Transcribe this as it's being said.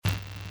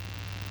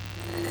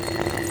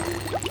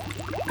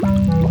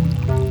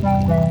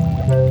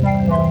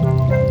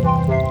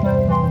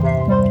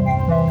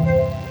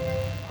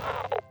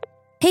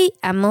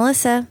I'm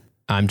Melissa.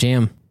 I'm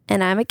Jam.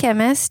 And I'm a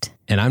chemist.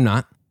 And I'm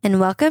not. And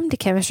welcome to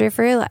Chemistry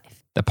for Your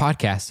Life. The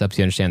podcast helps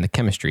you understand the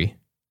chemistry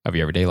of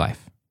your everyday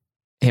life.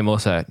 Hey,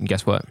 Melissa,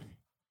 guess what?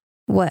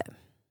 What?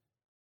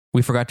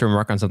 We forgot to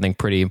remark on something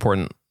pretty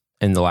important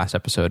in the last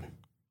episode.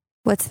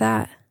 What's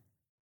that?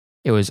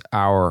 It was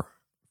our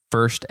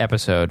first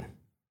episode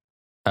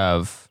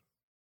of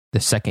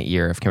the second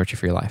year of Chemistry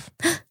for Your Life.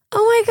 Oh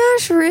my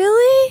gosh,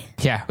 really?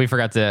 Yeah, we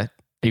forgot to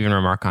even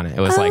remark on it.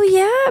 It was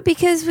yeah,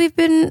 because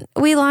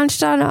we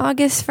launched on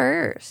August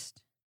 1st.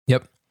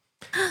 Yep.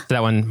 So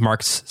that one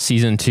marks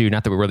season 2.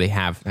 Not that we really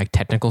have like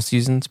technical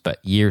seasons, but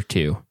year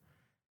 2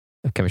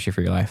 of Chemistry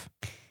for Your Life.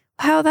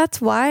 Wow, that's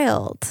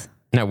wild. Isn't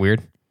that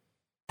weird?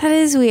 That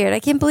is weird.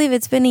 I can't believe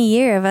it's been a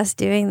year of us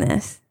doing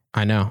this.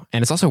 I know.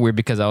 And it's also weird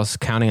because I was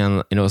counting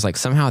on, and it was like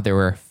somehow there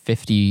were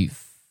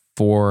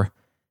 54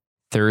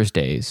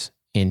 Thursdays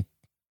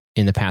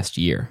in the past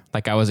year.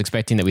 Like I was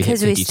expecting that we hit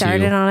 52. Because we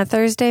started on a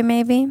Thursday,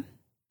 maybe?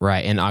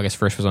 Right. And August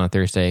 1st was on a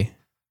Thursday.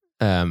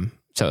 So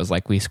it was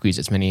like we squeezed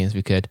as many as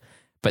we could.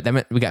 But that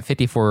meant we got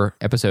 54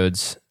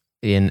 episodes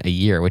in a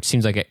year, which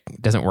seems like it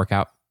doesn't work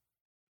out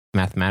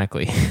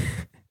mathematically.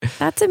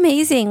 That's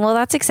amazing. Well,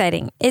 that's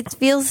exciting. It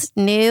feels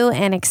new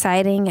and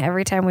exciting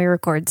every time we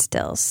record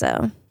still.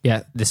 So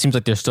yeah, this seems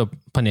like there's still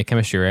plenty of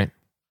chemistry, right?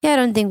 yeah, I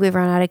don't think we've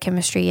run out of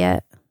chemistry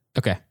yet.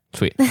 Okay,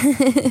 sweet.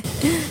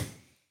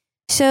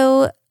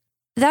 So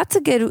that's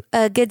a good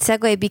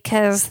segue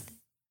because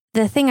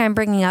the thing I'm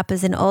bringing up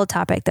is an old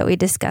topic that we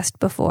discussed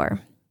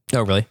before.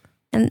 Oh, really?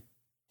 And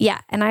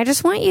I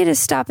just want you to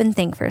stop and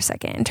think for a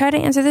second and try to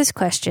answer this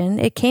question.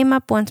 It came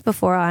up once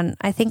before on,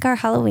 I think, our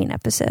Halloween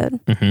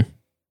episode. Mm-hmm.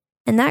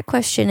 And that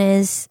question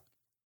is,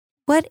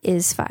 what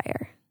is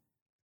fire?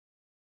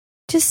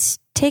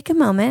 Just take a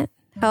moment,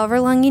 however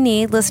long you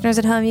need. Listeners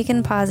at home, you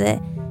can pause it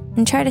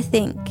and try to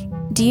think.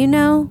 Do you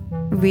know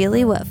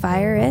really what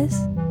fire is?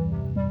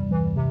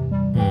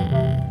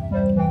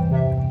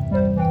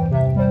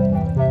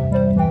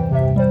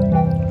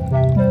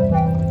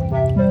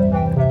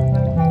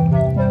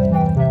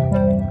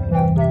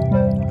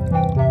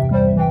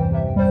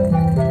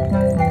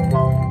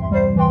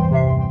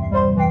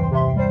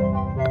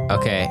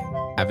 Okay,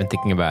 I've been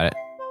thinking about it,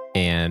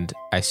 and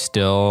I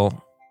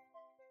still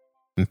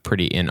am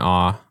pretty in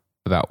awe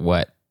about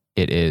what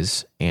it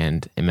is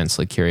and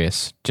immensely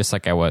curious, just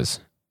like I was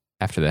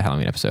after the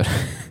Halloween episode.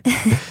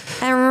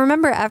 I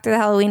remember after the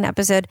Halloween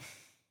episode,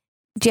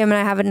 Jim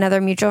and I have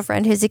another mutual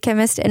friend who's a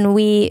chemist, and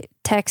we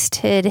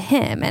texted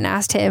him and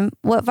asked him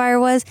what fire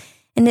was,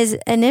 and his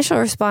initial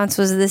response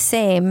was the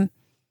same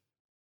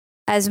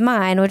as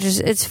mine, which is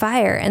it's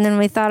fire. And then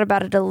we thought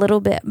about it a little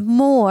bit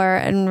more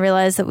and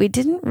realized that we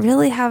didn't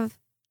really have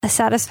a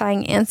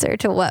satisfying answer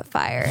to what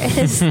fire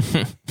is.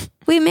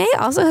 We may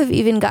also have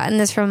even gotten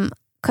this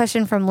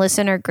question from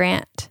listener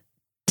Grant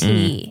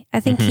T. I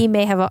think he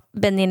may have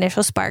been the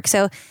initial spark.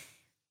 So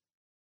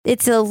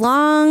it's a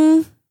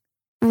long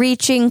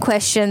reaching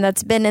question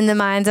that's been in the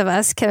minds of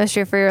us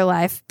Chemistry for Your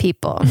Life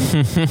people.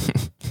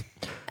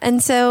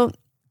 And so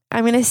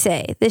I'm going to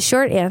say the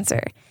short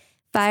answer.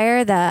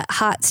 Fire, the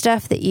hot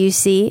stuff that you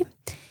see,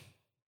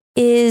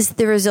 is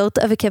the result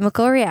of a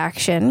chemical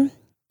reaction.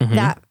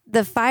 That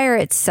the fire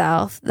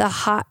itself, the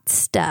hot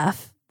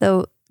stuff,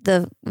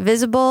 the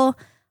visible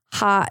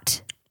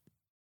hot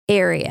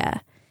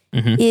area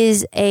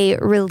is a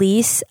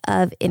release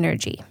of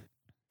energy.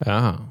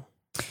 Oh.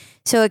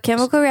 So a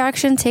chemical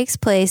reaction takes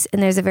place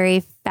and there's a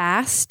very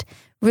fast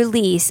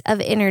release of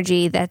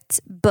energy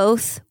that's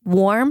both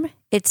warm,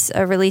 it's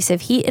a release of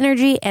heat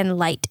energy and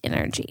light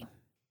energy.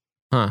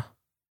 Huh.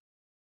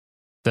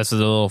 That's what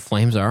the little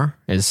flames are,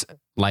 is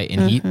light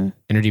and heat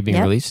energy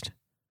being released.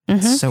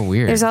 It's so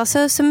weird. There's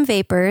also some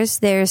vapors.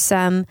 There's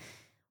some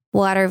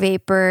water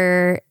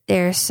vapor.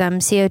 There's some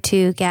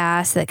CO2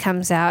 gas that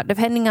comes out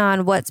depending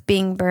on what's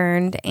being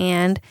burned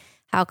and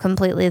how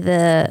completely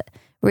the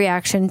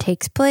reaction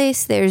takes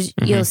place.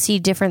 You'll see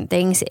different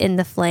things in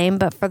the flame,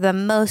 but for the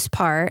most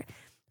part,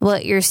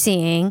 what you're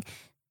seeing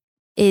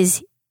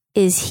is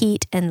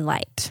heat and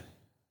light.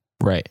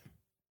 Right.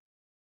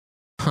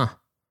 Huh.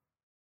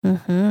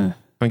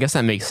 I guess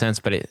that makes sense,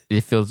 but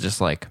it feels just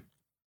like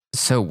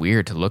so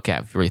weird to look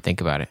at if you really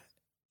think about it.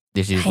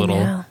 There's these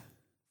little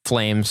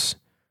flames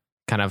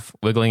kind of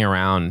wiggling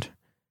around,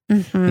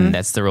 and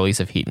that's the release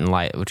of heat and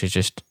light, which is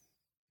just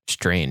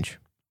strange.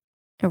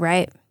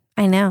 Right.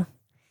 I know.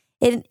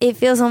 It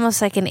feels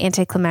almost like an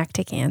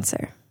anticlimactic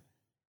answer.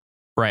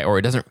 Right, or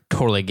it doesn't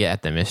totally get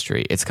at the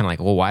mystery. It's kind of like,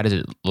 well, why does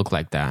it look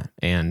like that?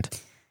 And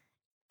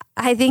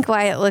I think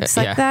why it looks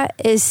like that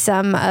is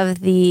some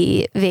of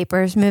the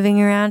vapors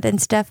moving around and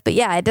stuff. But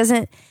yeah, it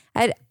doesn't,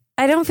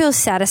 I don't feel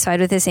satisfied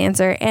with this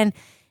answer. And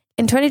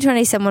in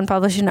 2020, someone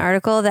published an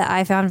article that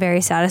I found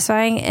very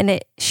satisfying. And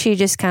she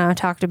just kind of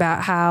talked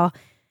about how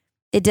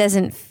it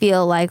doesn't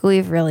feel like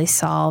we've really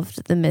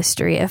solved the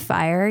mystery of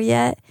fire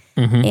yet.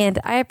 And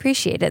I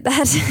appreciated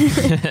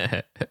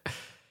that.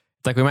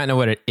 It's like we might know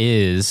what it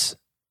is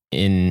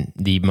in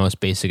the most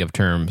basic of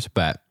terms,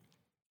 but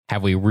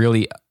have we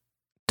really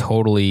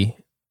totally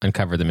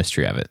uncovered the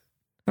mystery of it?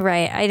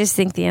 Right. I just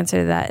think the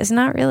answer to that is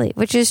not really,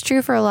 which is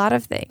true for a lot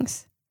of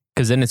things.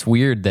 Because then it's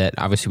weird that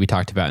obviously we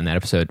talked about in that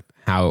episode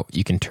how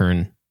you can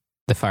turn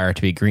the fire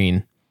to be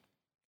green.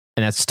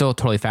 And that's still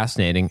totally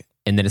fascinating.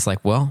 And then it's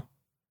like, well,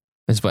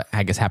 this is what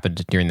I guess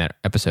happened during that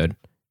episode.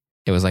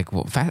 It was like,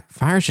 well,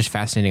 fire is just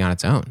fascinating on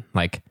its own.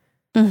 Like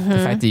the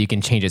fact that you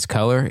can change its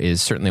color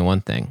is certainly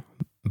one thing,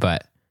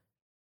 but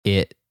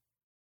it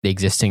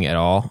existing at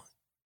all,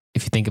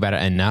 if you think about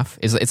it enough,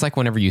 it's like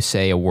whenever you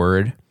say a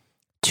word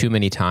too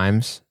many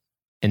times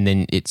and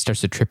then it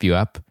starts to trip you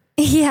up.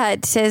 Yeah,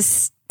 it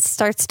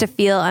starts to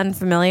feel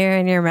unfamiliar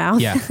in your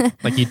mouth. Yeah,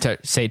 like you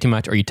say it too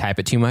much or you type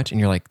it too much and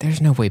you're like,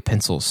 there's no way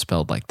pencil's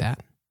spelled like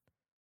that,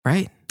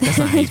 right? That's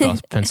not how you spell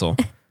pencil.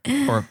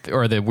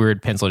 Or the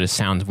word pencil just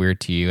sounds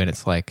weird to you and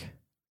it's like,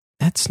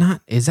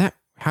 is that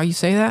how you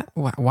say that?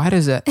 Why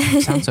does that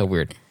sound so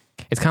weird?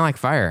 It's kind of like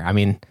fire. I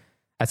mean,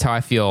 that's how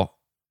I feel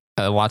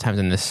a lot of times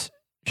in this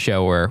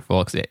show where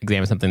we'll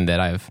examine something that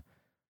I've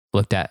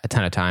looked at a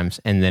ton of times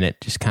and then it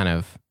just kind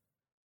of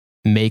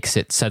makes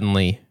it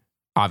suddenly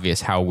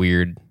obvious how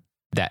weird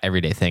that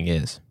everyday thing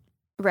is.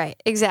 Right,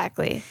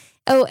 exactly.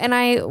 Oh, and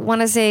I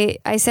want to say,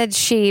 I said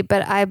she,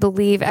 but I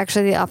believe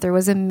actually the author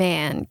was a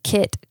man,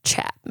 Kit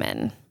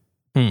Chapman.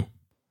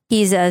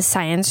 He's a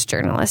science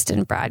journalist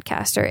and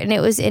broadcaster, and it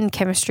was in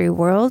Chemistry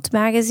World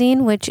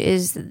magazine, which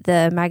is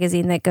the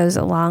magazine that goes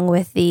along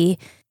with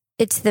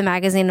it's the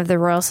magazine of the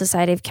Royal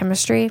Society of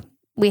Chemistry.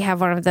 We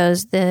have one of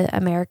those. The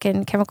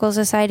American Chemical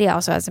Society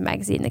also has a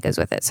magazine that goes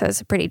with it, so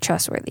it's a pretty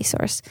trustworthy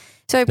source.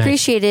 So I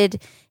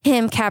appreciated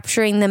him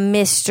capturing the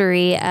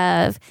mystery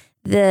of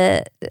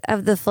the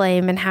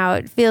flame and how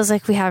it feels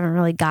like we haven't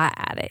really got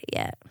at it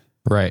yet.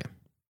 Right.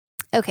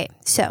 Okay,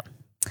 so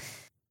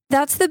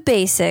that's the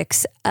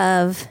basics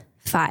of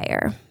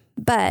fire.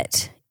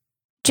 But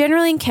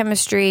generally in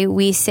chemistry,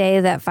 we say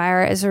that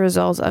fire is a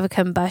result of a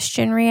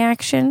combustion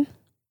reaction.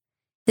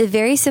 The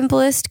very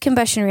simplest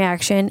combustion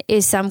reaction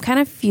is some kind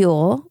of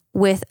fuel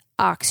with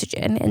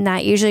oxygen, and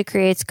that usually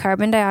creates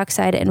carbon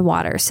dioxide and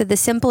water. So the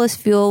simplest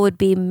fuel would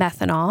be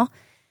methanol.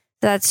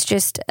 That's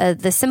just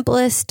the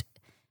simplest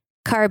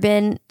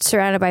carbon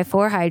surrounded by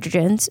 4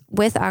 hydrogens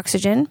with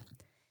oxygen.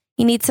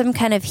 You need some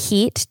kind of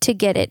heat to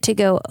get it to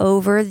go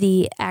over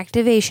the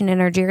activation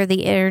energy or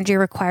the energy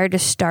required to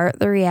start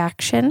the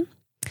reaction.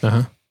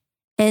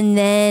 And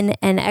then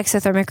an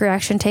exothermic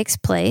reaction takes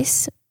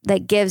place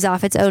that gives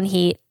off its own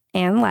heat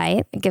and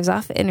light. It gives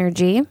off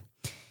energy.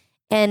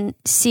 And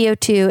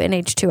CO2 and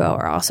H2O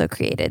are also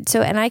created.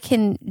 So, and I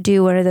can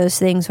do one of those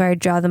things where I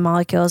draw the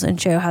molecules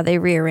and show how they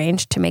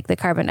rearrange to make the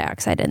carbon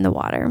dioxide in the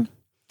water.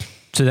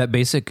 So that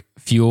basic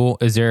fuel,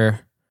 is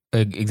there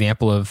an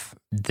example of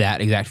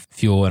that exact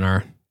fuel in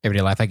our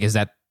everyday life? Like, is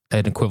that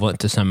an equivalent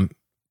to some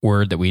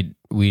word that we'd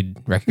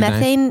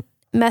recognize?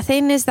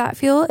 Methane is that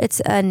fuel.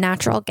 It's a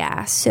natural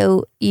gas.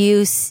 So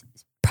you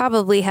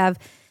probably have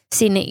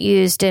seen it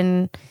used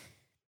in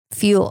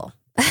fuel,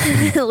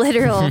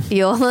 literal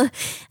fuel.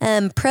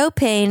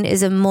 Propane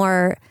is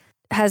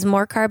has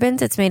more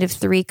carbons. It's made of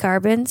 3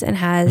 carbons and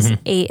has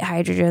 8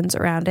 hydrogens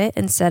around it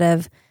instead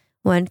of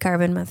 1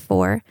 carbon with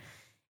 4.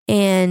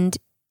 And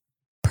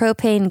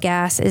propane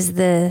gas is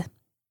the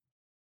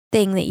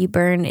thing that you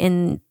burn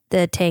in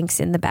the tanks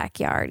in the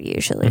backyard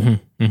usually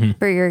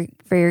for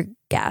your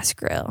gas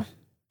grill.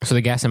 So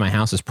the gas in my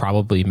house is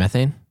probably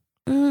methane?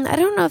 I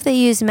don't know if they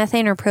use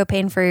methane or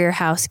propane for your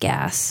house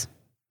gas.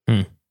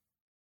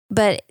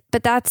 But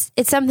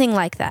it's something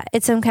like that.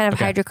 It's some kind of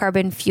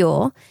hydrocarbon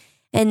fuel.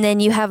 And then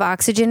you have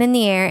oxygen in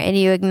the air and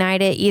you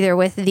ignite it either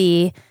with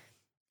the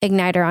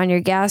igniter on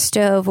your gas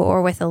stove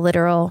or with a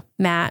literal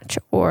match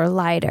or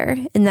lighter.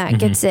 And that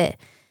gets that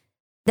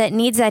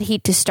needs that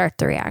heat to start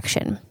the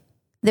reaction.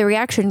 The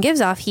reaction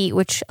gives off heat,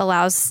 which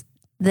allows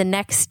the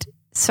next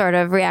sort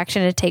of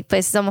reaction to take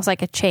place. It's almost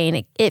like a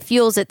chain. It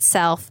fuels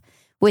itself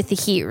with the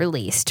heat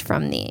released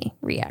from the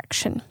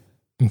reaction.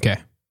 Okay.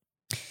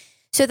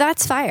 So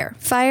that's fire.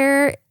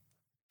 Fire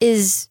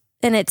is,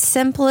 in its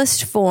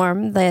simplest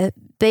form, the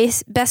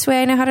best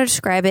way I know how to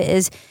describe it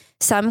is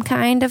some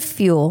kind of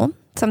fuel,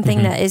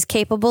 something that is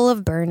capable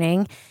of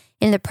burning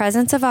in the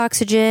presence of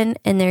oxygen,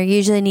 and there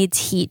usually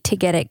needs heat to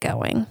get it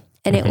going.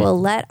 And it will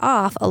let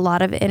off a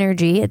lot of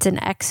energy. It's an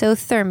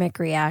exothermic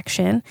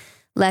reaction,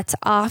 lets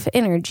off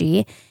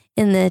energy,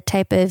 and the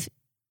type of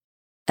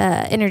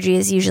energy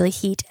is usually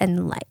heat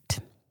and light.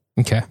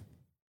 Okay.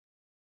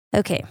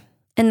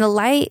 And the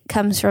light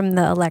comes from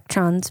the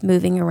electrons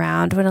moving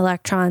around. When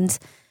electrons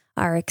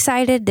are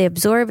excited, they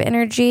absorb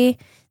energy,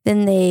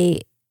 then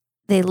they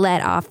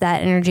let off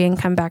that energy and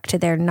come back to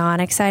their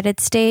non-excited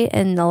state.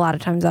 And a lot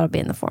of times that'll be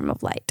in the form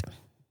of light.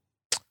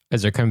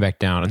 As they're coming back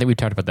down. I think we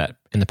talked about that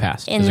in the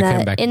past. As they're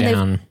coming back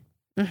down.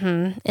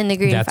 In the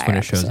green that's fire when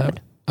it shows episode.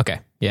 up. Okay.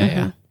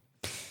 Yeah.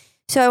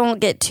 So I won't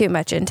get too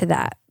much into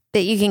that,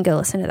 but you can go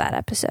listen to that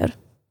episode.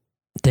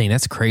 Dang,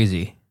 that's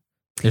crazy.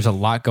 There's a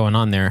lot going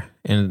on there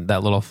in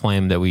that little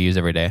flame that we use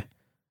every day.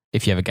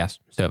 If you have a gas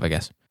stove, I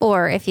guess.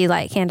 Or if you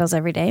light candles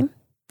every day.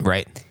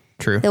 Right.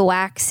 True. The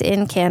wax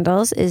in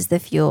candles is the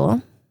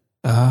fuel.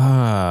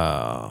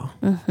 Oh.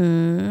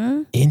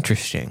 Mm-hmm.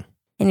 Interesting.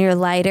 And your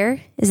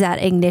lighter is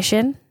that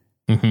ignition.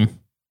 Mm-hmm.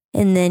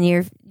 And then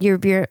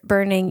you're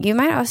burning. You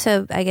might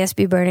also, I guess,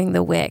 be burning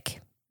the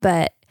wick.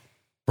 But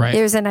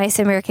there's a nice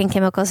American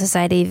Chemical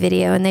Society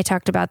video, and they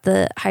talked about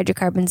the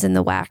hydrocarbons in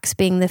the wax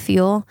being the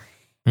fuel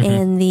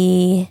and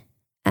the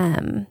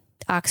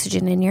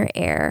oxygen in your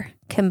air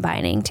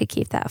combining to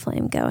keep that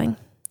flame going.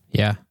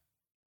 Yeah.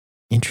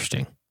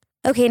 Interesting.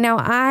 Okay, now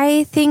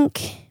I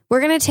think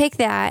we're going to take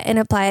that and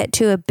apply it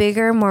to a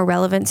bigger, more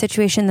relevant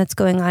situation that's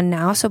going on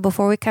now. So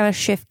before we kind of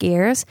shift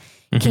gears,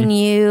 can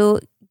you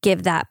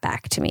give that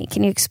back to me?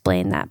 Can you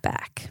explain that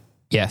back?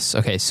 Yes.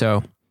 Okay,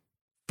 so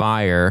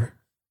fire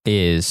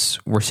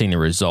we're seeing the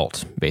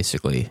result,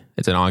 basically.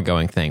 It's an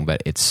ongoing thing,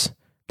 but it's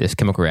this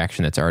chemical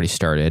reaction that's already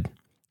started,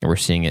 and we're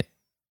seeing it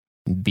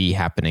be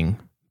happening.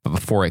 But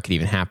before it could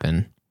even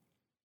happen,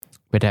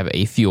 we have to have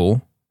a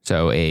fuel,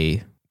 so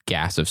a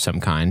gas of some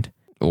kind,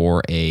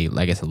 or I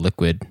guess a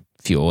liquid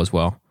fuel as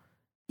well.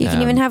 You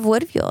can even have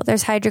wood fuel.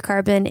 There's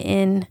hydrocarbon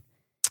in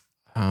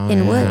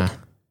wood.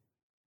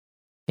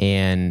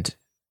 And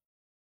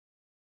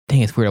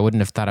dang, it's weird. I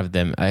wouldn't have thought of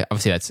them.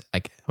 Obviously, that's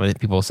like when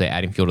people say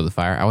adding fuel to the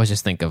fire. I always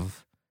just think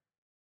of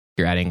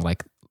you're adding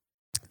like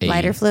a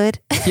lighter fluid.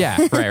 Yeah,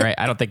 right.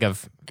 I don't think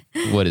of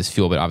wood as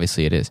fuel, but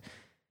obviously it is.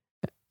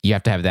 You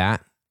have to have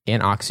that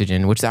and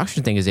oxygen, which the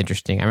oxygen thing is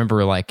interesting. I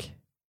remember like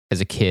as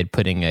a kid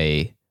putting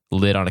a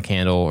lid on a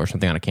candle or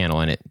something on a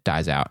candle and it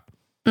dies out.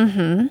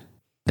 Mm-hmm.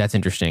 That's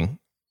interesting.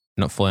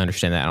 I don't fully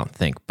understand that, I don't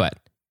think. But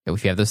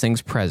if you have those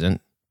things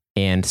present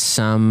and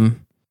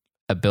some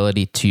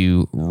ability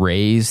to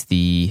raise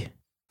the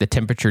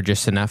temperature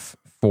just enough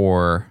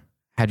for,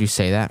 how'd you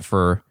say that?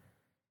 For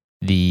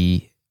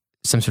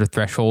some sort of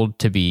threshold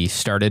to be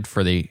started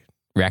for the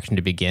reaction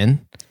to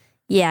begin.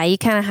 Yeah, you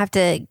kind of have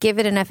to give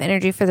it enough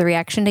energy for the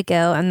reaction to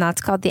go, and that's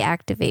called the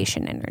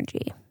activation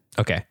energy.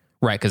 Okay,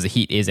 right, because the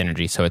heat is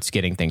energy, so it's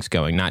getting things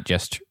going, not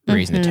just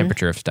raising the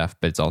temperature of stuff,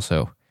 but it's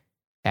also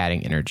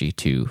adding energy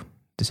to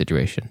the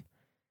situation.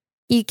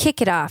 You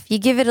kick it off. You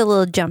give it a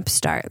little jump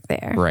start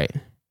there. Right.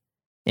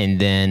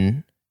 And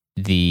then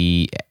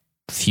the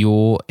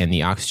fuel and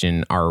the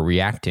oxygen are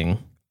reacting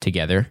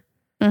together.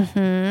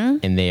 Mm-hmm.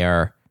 And they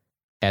are,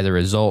 as a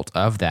result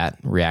of that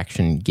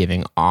reaction,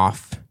 giving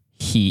off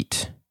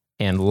heat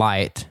and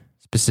light,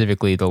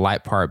 specifically the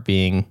light part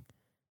being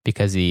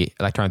because the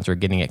electrons are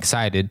getting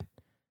excited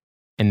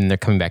and then they're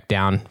coming back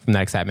down from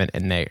that excitement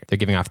and they're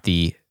giving off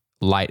the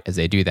light as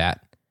they do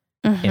that.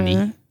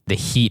 And the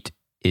heat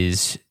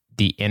is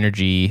the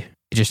energy,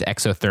 just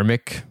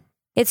exothermic.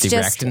 It's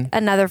just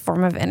another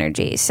form of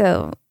energy.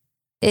 So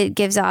it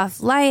gives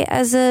off light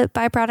as a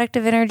byproduct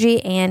of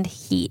energy and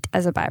heat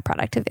as a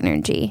byproduct of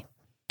energy.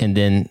 And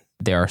then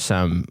there are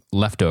some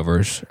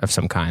leftovers of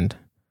some kind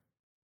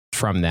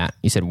from that.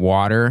 You said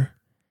water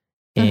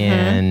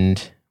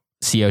and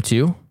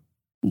CO2?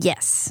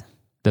 Yes.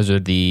 Those are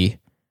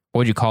what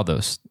would you call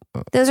those?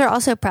 Those are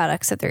also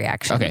products of the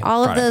reaction. Okay,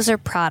 all of those are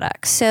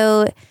products.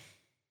 So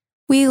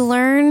we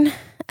learn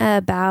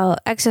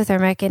about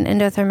exothermic and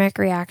endothermic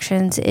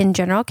reactions in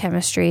general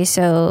chemistry.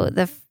 So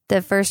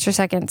the first or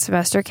second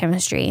semester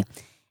chemistry.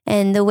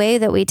 And the way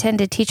that we tend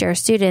to teach our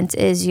students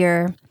is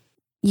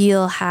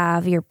you'll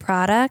have your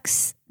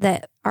products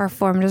that are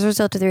formed as a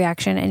result of the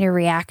reaction, and your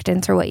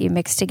reactants are what you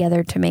mix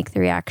together to make the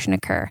reaction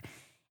occur.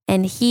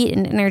 And heat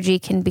and energy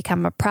can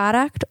become a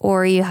product,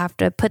 or you have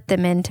to put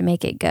them in to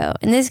make it go.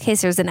 In this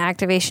case, there's an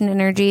activation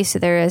energy, so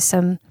there is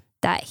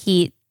that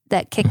heat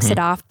that kicks it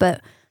off,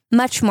 but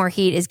much more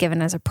heat is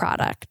given as a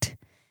product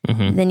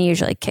than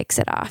usually kicks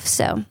it off.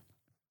 So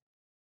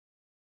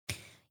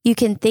you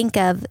can think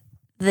of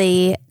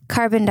the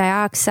carbon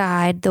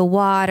dioxide, the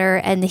water,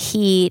 and the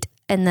heat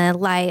and the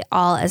light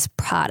all as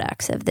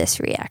products of this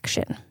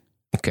reaction.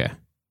 Okay.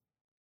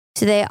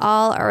 So they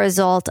all are a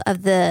result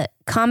of the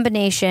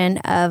combination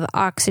of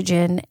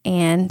oxygen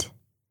and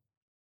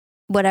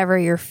whatever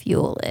your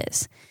fuel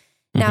is.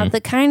 Now,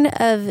 the kind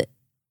of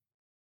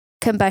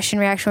combustion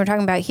reaction we're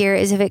talking about here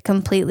is if it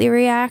completely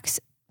reacts,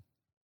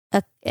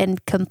 a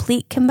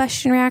complete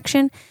combustion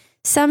reaction.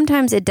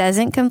 Sometimes it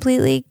doesn't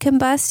completely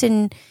combust,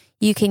 and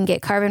you can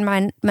get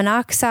carbon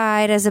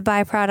monoxide as a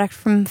byproduct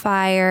from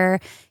fire.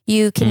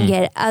 You can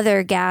get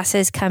other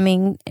gases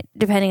coming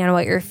depending on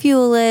what your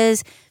fuel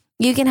is.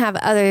 You can have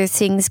other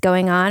things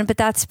going on, but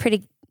that's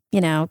pretty,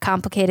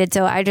 complicated.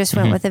 So I just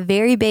went with a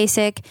very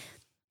basic.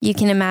 You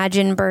can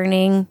imagine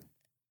burning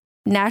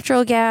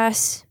natural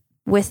gas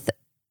with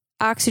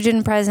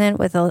oxygen present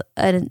with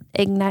an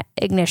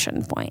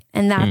ignition point.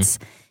 And that's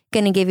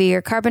going to give you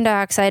your carbon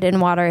dioxide and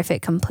water if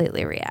it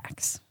completely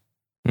reacts.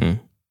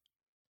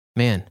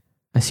 Man,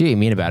 I see what you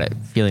mean about it.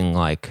 Feeling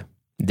like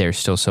there's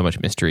still so much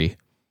mystery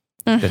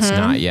that's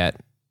not yet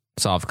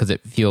solved, because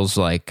it feels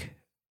like,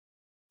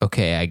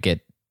 okay, I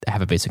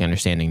have a basic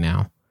understanding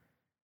now,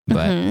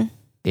 but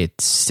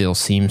it still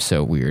seems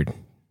so weird.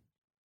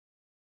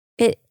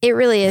 It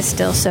really is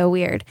still so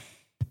weird.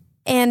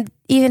 And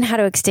even how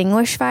to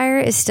extinguish fire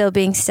is still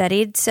being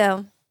studied.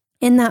 So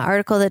in that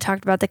article that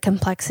talked about the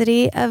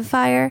complexity of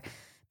fire,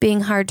 being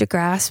hard to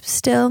grasp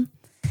still.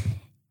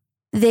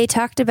 They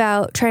talked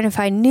about trying to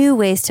find new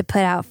ways to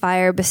put out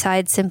fire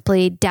besides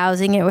simply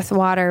dousing it with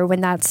water when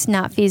that's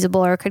not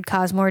feasible or could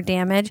cause more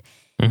damage.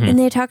 Mm-hmm. And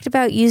they talked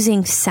about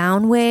using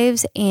sound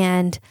waves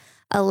and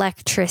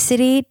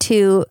electricity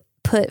to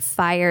put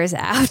fires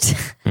out,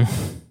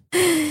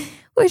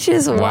 which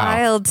is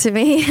wild to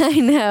me. I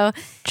know.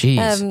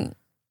 Jeez.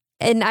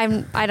 And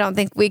I don't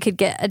think we could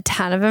get a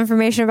ton of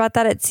information about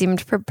that. It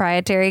seemed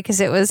proprietary because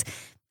it was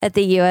at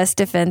the U.S.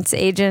 Defense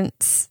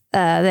Agents,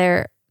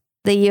 the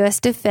U.S.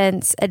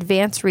 Defense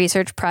Advanced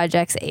Research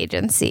Projects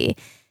Agency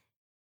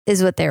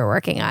is what they were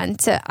working on.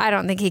 So I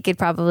don't think he could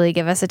probably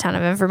give us a ton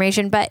of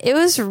information, but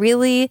it's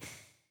really,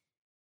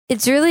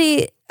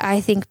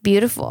 I think,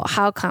 beautiful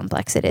how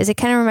complex it is. It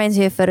kind of reminds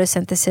me of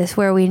photosynthesis,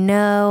 where we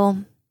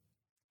know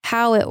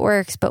how it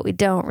works, but we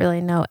don't really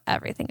know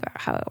everything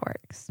about how it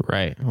works.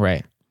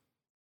 Right.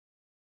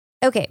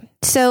 Okay,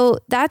 so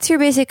that's your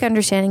basic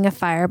understanding of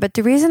fire. But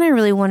the reason I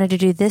really wanted to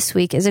do this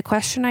week is a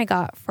question I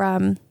got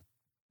from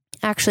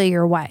actually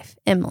your wife,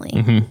 Emily.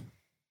 Mm-hmm.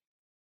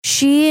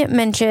 She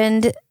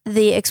mentioned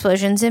the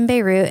explosions in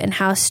Beirut and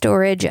how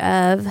storage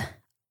of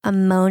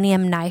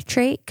ammonium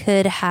nitrate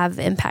could have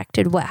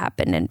impacted what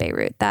happened in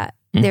Beirut. That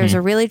there's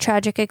a really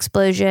tragic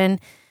explosion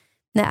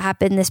that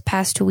happened this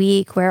past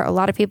week where a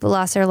lot of people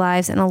lost their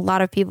lives and a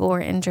lot of people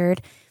were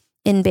injured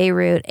in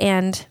Beirut.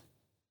 And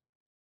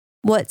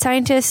what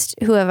scientists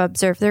who have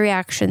observed the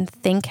reaction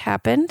think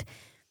happened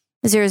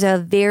is there's a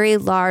very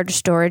large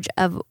storage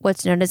of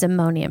what's known as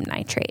ammonium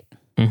nitrate.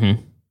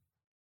 Mm-hmm.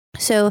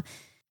 So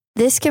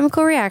this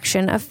chemical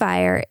reaction of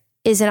fire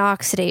is an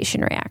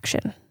oxidation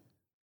reaction,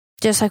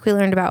 just like we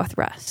learned about with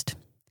rust.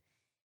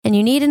 And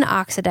you need an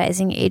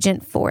oxidizing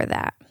agent for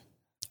that.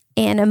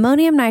 And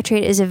ammonium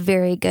nitrate is a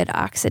very good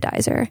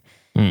oxidizer.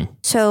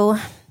 So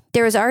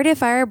there was already a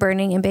fire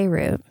burning in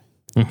Beirut,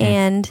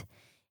 and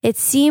it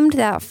seemed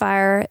that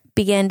fire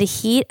began to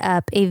heat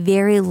up a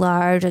very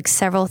large, like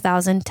several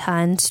thousand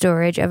ton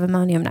storage of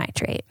ammonium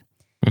nitrate.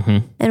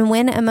 And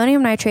when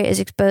ammonium nitrate is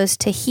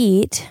exposed to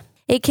heat,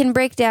 it can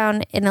break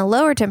down in a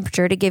lower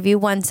temperature to give you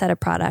one set of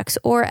products,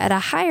 or at a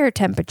higher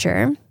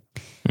temperature,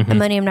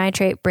 ammonium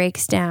nitrate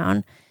breaks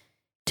down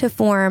to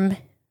form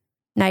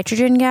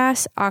nitrogen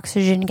gas,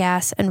 oxygen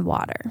gas, and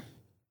water.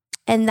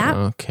 And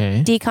that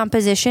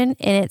decomposition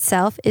in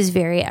itself is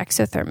very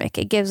exothermic.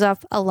 It gives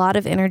off a lot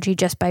of energy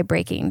just by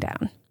breaking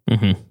down.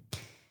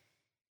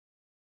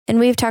 And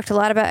we've talked a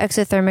lot about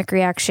exothermic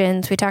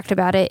reactions. We talked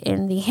about it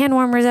in the hand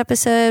warmers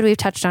episode. We've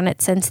touched on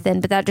it since then,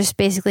 but that just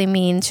basically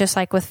means, just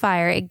like with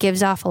fire, it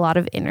gives off a lot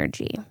of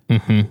energy.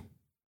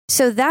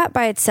 So that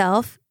by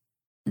itself,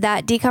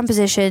 that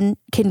decomposition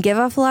can give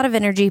off a lot of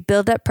energy,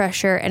 build up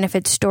pressure, and if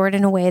it's stored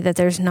in a way that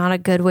there's not a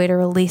good way to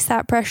release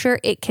that pressure,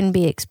 it can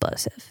be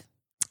explosive.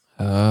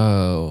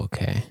 Oh,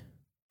 okay.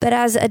 But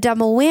as a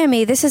double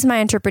whammy, this is my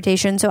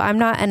interpretation, so I'm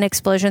not an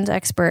explosions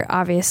expert,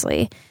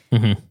 obviously.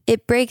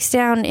 It breaks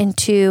down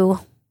into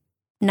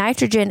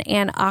nitrogen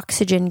and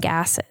oxygen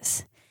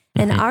gases.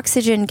 And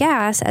oxygen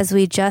gas, as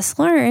we just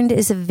learned,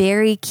 is a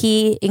very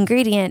key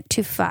ingredient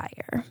to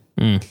fire.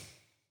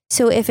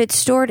 So if it's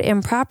stored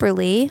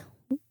improperly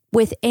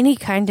with any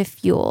kind of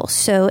fuel,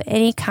 so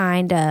any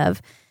kind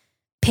of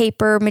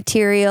paper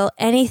material,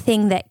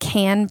 anything that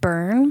can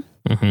burn,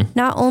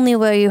 not only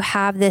will you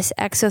have this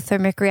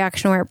exothermic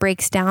reaction where it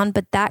breaks down,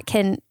 but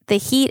the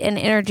heat and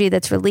energy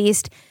that's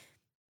released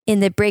in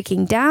the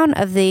breaking down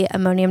of the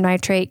ammonium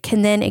nitrate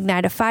can then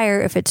ignite a fire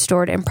if it's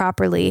stored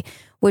improperly,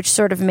 which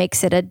sort of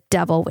makes it a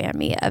double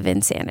whammy of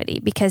insanity,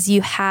 because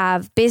you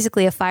have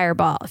basically a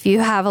fireball. If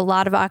you have a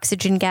lot of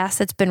oxygen gas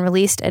that's been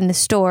released and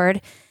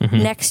stored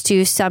next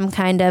to some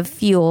kind of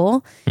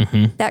fuel,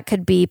 that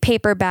could be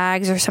paper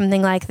bags or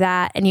something like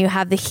that, and you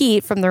have the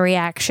heat from the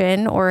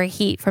reaction or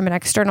heat from an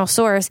external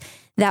source,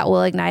 that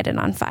will ignite it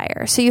on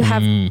fire. So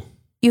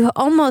you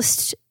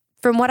almost,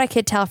 from what I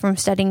could tell from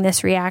studying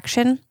this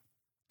reaction,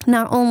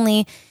 not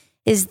only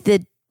is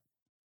the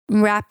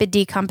rapid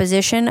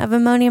decomposition of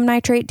ammonium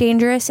nitrate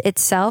dangerous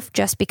itself,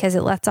 just because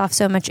it lets off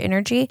so much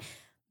energy,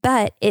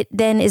 but it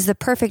then is the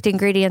perfect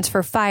ingredients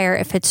for fire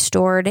if it's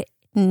stored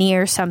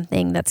near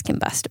something that's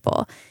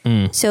combustible.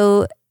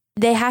 So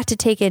they have to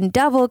take in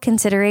double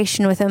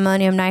consideration with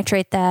ammonium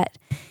nitrate that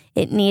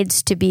it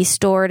needs to be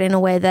stored in a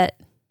way that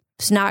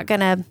is not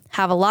going to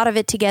have a lot of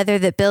it together,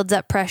 that builds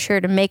up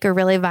pressure to make a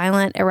really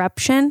violent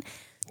eruption.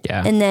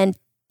 And then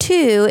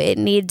two, it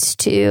needs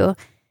to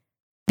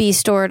be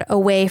stored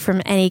away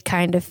from any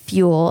kind of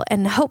fuel,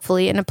 and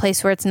hopefully in a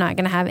place where it's not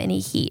going to have any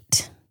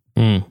heat.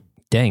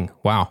 Dang.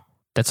 Wow.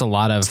 That's a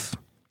lot of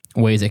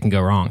ways it can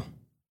go wrong.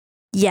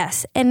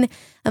 Yes. And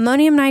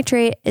ammonium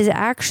nitrate has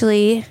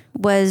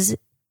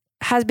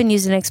been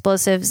used in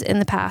explosives in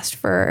the past.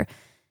 For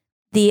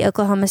the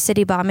Oklahoma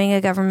City bombing,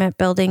 a government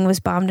building was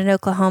bombed in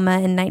Oklahoma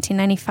in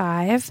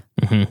 1995.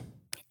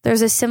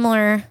 There's a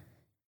similar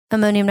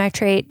ammonium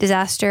nitrate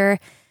disaster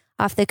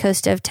off the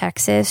coast of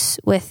Texas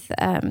with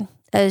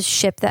a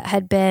ship that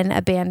had been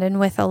abandoned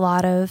with a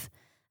lot of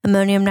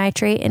ammonium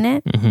nitrate in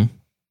it.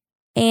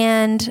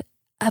 And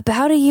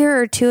about a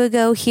year or two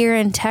ago here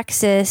in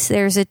Texas,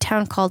 there's a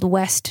town called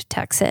West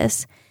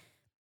Texas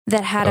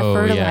that had a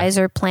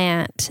fertilizer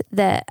plant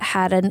that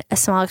had a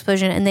small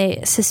explosion, and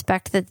they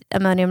suspect that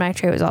ammonium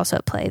nitrate was also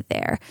at play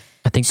there.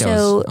 I think that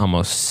was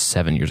almost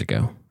 7 years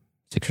ago,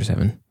 6 or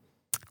 7.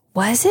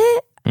 Was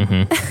it?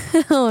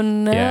 Mm-hmm. Oh,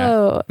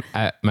 no.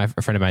 Yeah.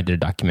 A friend of mine did a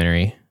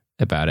documentary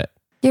about it.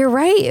 You're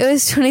right. It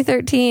was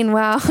 2013.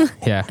 Wow.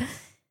 Yeah.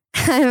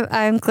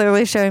 I'm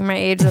clearly showing my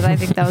age that I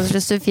think that was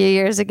just a few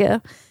years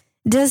ago.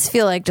 It does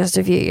feel like just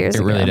a few years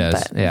ago. It really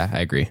does. Yeah, I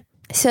agree.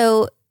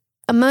 So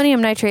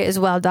ammonium nitrate is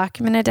well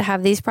documented to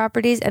have these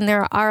properties, and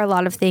there are a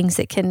lot of things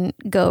that can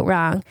go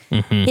wrong.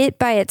 Mm-hmm. It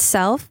by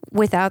itself,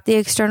 without the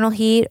external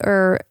heat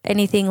or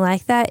anything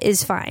like that,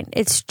 is fine.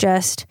 It's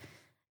just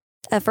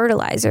a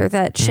fertilizer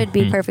that should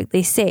be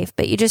perfectly safe,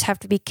 but you just have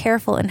to be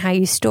careful in how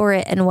you store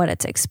it and what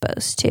it's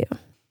exposed to.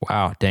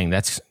 Wow, dang,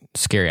 that's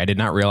scary. I did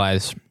not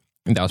realize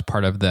that was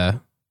part of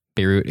the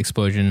Beirut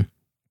explosion,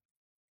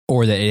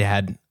 or that it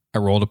had a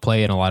role to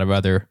play in a lot of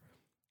other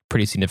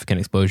pretty significant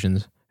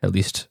explosions, at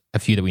least a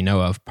few that we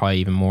know of, probably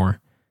even more.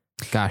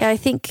 Gosh. Yeah, I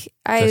think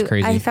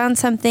I found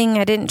something,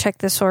 I didn't check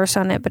the source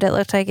on it, but it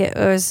looked like it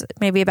was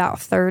maybe about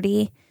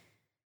 30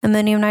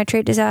 ammonium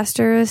nitrate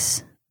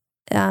disasters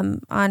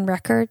on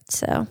record.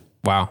 So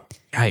wow.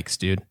 Yikes,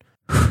 dude.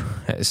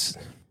 That's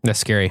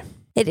scary.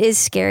 It is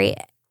scary.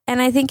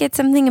 And I think it's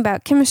something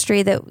about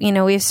chemistry that,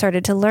 we've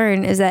started to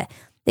learn is that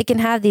it can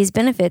have these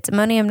benefits.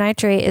 Ammonium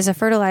nitrate is a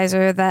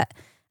fertilizer that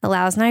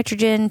allows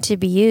nitrogen to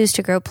be used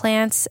to grow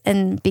plants.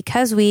 And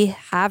because we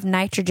have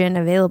nitrogen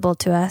available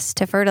to us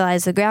to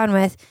fertilize the ground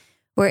with,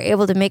 we're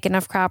able to make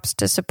enough crops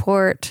to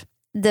support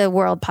the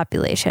world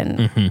population.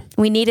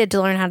 Mm-hmm. We needed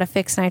to learn how to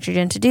fix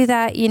nitrogen to do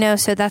that,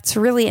 so that's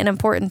really an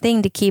important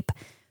thing to keep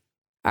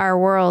our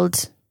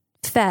world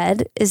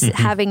fed is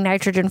having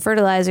nitrogen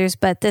fertilizers.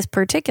 But this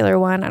particular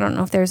one, I don't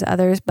know if there's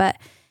others, but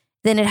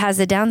then it has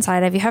the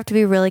downside of you have to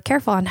be really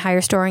careful on how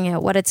you're storing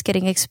it, what it's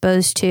getting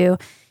exposed to.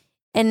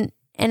 And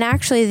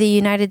actually the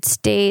United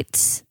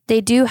States,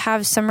 they do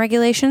have some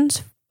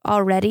regulations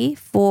already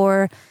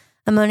for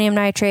ammonium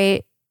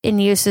nitrate in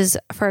uses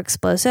for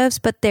explosives,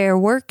 but they're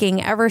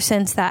working ever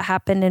since that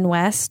happened in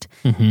West.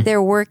 Mm-hmm.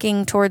 They're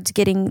working towards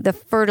getting the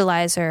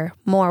fertilizer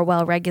more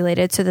well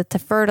regulated so that the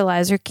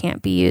fertilizer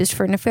can't be used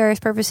for nefarious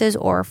purposes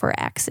or for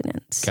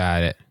accidents.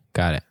 Got it.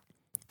 I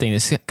think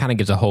this kind of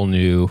gives a whole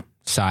new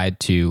side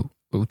to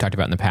what we talked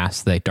about in the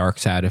past, the dark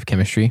side of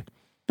chemistry.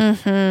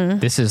 Mm-hmm.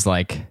 This is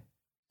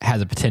has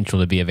a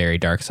potential to be a very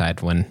dark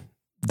side when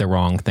the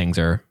wrong things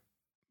are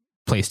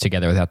placed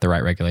together without the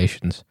right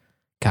regulations.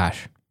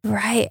 Gosh.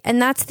 Right.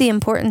 And that's the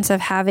importance of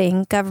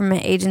having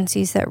government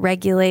agencies that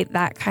regulate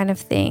that kind of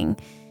thing,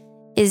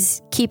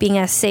 is keeping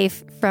us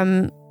safe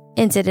from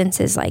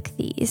incidences like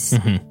these.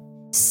 Mm-hmm.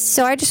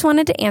 So I just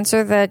wanted to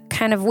answer the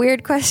kind of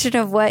weird question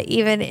of what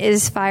even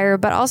is fire,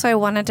 but also I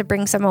wanted to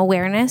bring some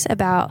awareness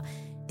about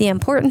the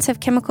importance of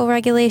chemical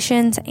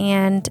regulations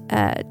and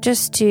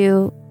just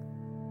to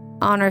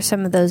honor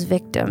some of those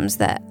victims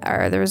that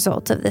are the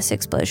result of this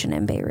explosion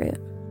in Beirut.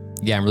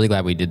 Yeah, I'm really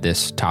glad we did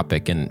this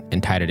topic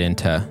and tied it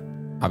into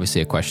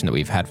obviously a question that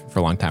we've had for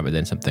a long time, but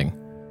then something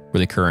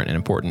really current and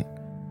important.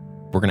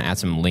 We're going to add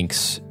some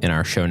links in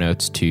our show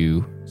notes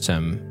to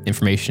some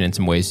information and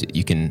some ways that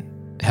you can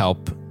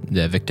help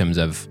the victims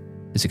of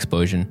this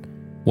explosion.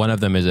 One of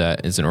them is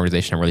an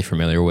organization I'm really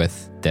familiar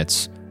with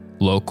that's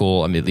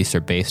local. I mean, at least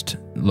they're based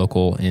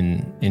local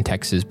in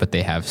Texas, but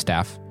they have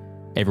staff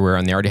everywhere,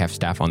 and they already have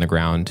staff on the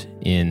ground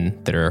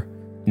that are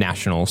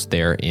nationals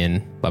there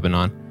in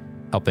Lebanon,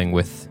 helping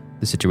with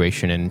the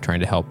situation and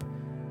trying to help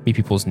meet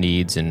people's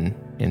needs and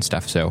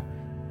stuff. So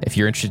if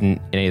you're interested in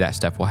any of that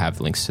stuff, we'll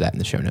have links to that in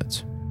the show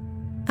notes.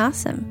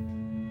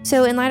 Awesome.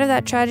 So in light of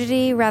that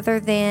tragedy, rather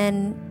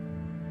than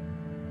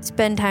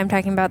spend time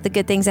talking about the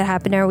good things that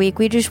happened our week,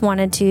 we just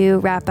wanted to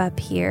wrap up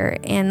here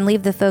and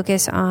leave the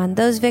focus on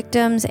those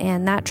victims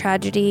and that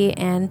tragedy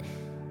and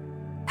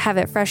have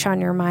it fresh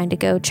on your mind to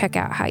go check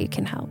out how you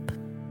can help.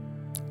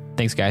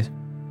 Thanks, guys.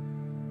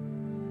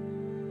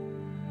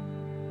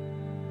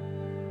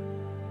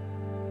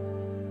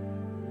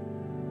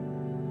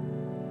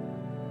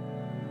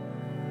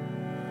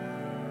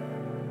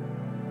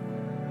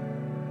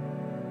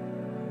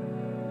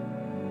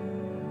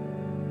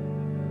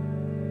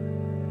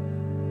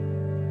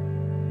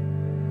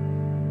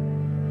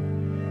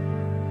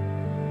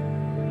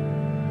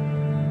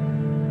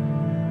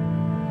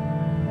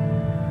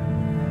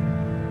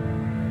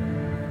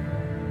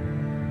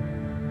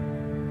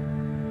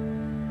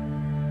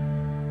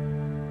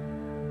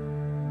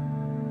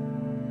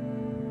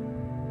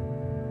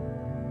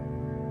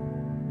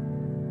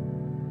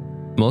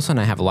 Melissa and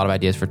I have a lot of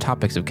ideas for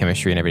topics of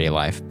chemistry in everyday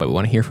life, but we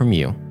want to hear from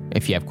you.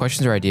 If you have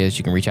questions or ideas,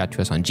 you can reach out to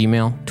us on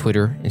Gmail,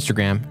 Twitter,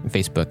 Instagram, and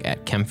Facebook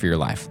at Chem for Your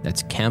Life.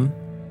 That's Chem,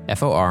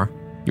 F-O-R,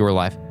 Your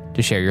Life,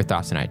 to share your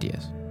thoughts and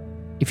ideas.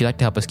 If you'd like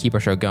to help us keep our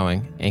show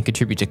going and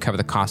contribute to cover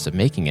the costs of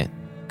making it,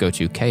 go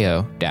to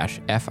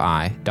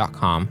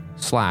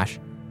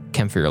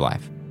ko-fi.com/Chem for Your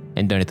Life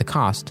and donate the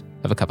cost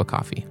of a cup of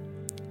coffee.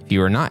 If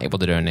you are not able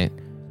to donate,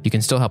 You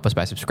can still help us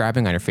by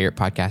subscribing on your favorite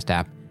podcast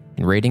app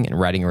and rating and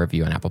writing a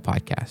review on Apple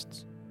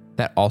Podcasts.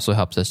 That also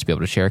helps us to be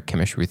able to share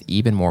chemistry with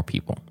even more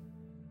people.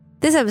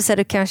 This episode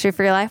of Chemistry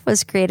for Your Life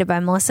was created by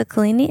Melissa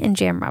Collini and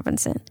Jan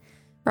Robinson.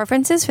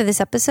 References for this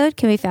episode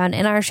can be found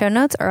in our show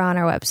notes or on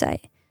our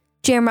website.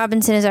 Jan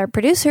Robinson is our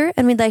producer,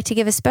 and we'd like to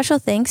give a special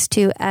thanks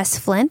to S.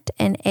 Flint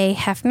and A.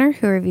 Hefner,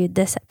 who reviewed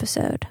this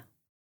episode.